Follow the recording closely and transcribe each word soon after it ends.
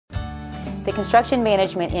The Construction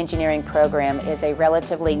Management Engineering program is a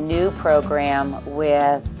relatively new program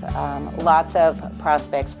with lots of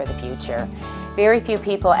prospects for the future. Very few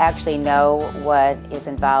people actually know what is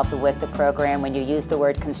involved with the program. When you use the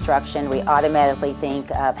word construction, we automatically think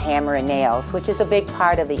of hammer and nails, which is a big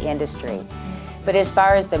part of the industry. But as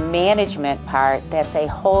far as the management part, that's a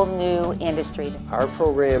whole new industry. Our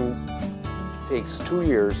program takes 2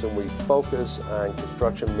 years and we focus on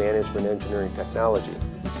construction management engineering technology.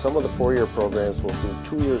 Some of the 4-year programs will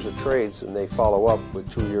do 2 years of trades and they follow up with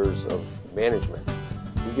 2 years of management.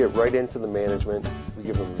 We get right into the management, we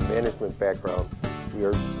give them a management background. We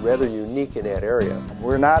are rather unique in that area.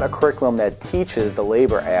 We're not a curriculum that teaches the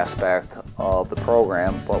labor aspect of the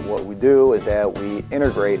program, but what we do is that we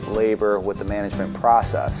integrate labor with the management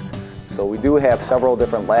process. So we do have several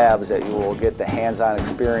different labs that you will get the hands-on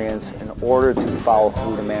experience in order to follow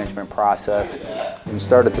through the management process. We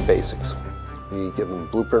start at the basics. We give them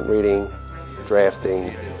blueprint reading,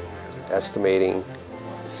 drafting, estimating,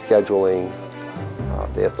 scheduling.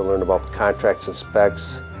 They have to learn about the contracts and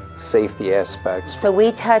specs, safety aspects. So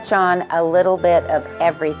we touch on a little bit of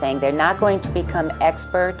everything. They're not going to become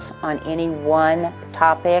experts on any one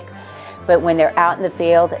topic, but when they're out in the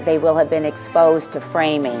field, they will have been exposed to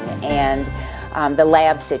framing and the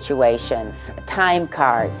lab situations, time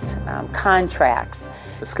cards, contracts.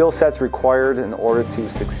 The skill sets required in order to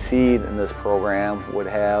succeed in this program would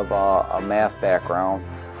have a math background.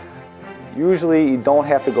 Usually you don't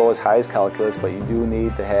have to go as high as calculus, but you do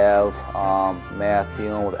need to have math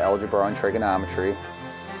dealing with algebra and trigonometry.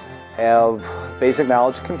 Have basic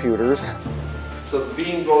knowledge of computers. So the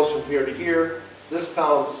beam goes from here to here. This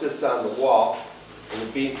column sits on the wall, and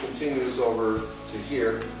the beam continues over to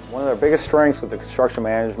here. One of our biggest strengths with the Construction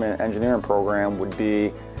Management Engineering program would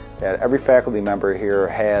be that every faculty member here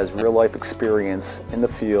has real-life experience in the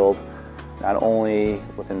field, not only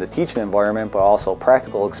within the teaching environment, but also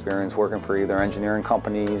practical experience working for either engineering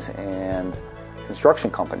companies and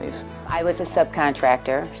construction companies. I was a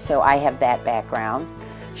subcontractor, so I have that background.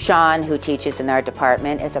 Sean, who teaches in our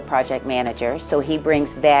department, is a project manager, so he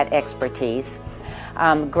brings that expertise.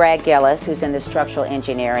 Greg Gillis, who's in the structural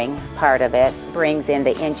engineering part of it, brings in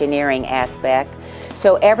the engineering aspect.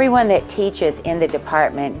 So everyone that teaches in the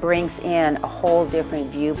department brings in a whole different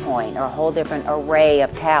viewpoint or a whole different array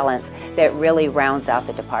of talents that really rounds out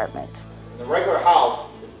the department. In the regular house,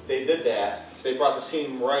 if they did that, they brought the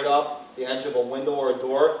seam right up the edge of a window or a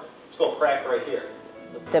door, it's going to crack right here.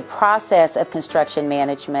 The process of construction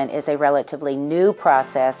management is a relatively new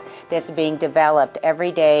process that's being developed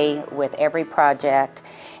every day with every project,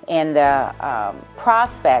 and the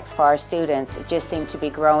prospects for our students just seem to be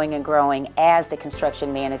growing and growing as the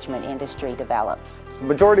construction management industry develops. The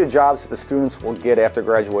majority of jobs that the students will get after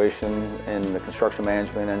graduation in the construction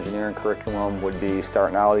management engineering curriculum would be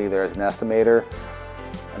starting out either as an estimator,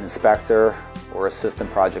 an inspector, or assistant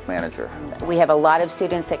project manager. We have a lot of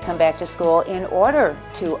students that come back to school in order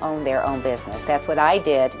to own their own business. That's what I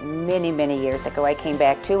did many years ago. I came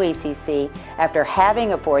back to ECC after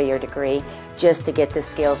having a 4-year degree just to get the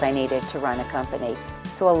skills I needed to run a company.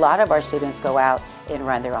 So a lot of our students go out and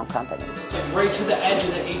run their own companies. It's like right to the edge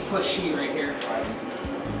of the 8-foot sheet right here.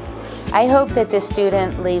 I hope that the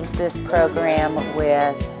student leaves this program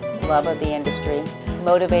with love of the industry,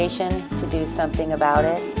 motivation to do something about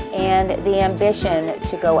it, and the ambition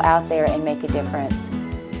to go out there and make a difference.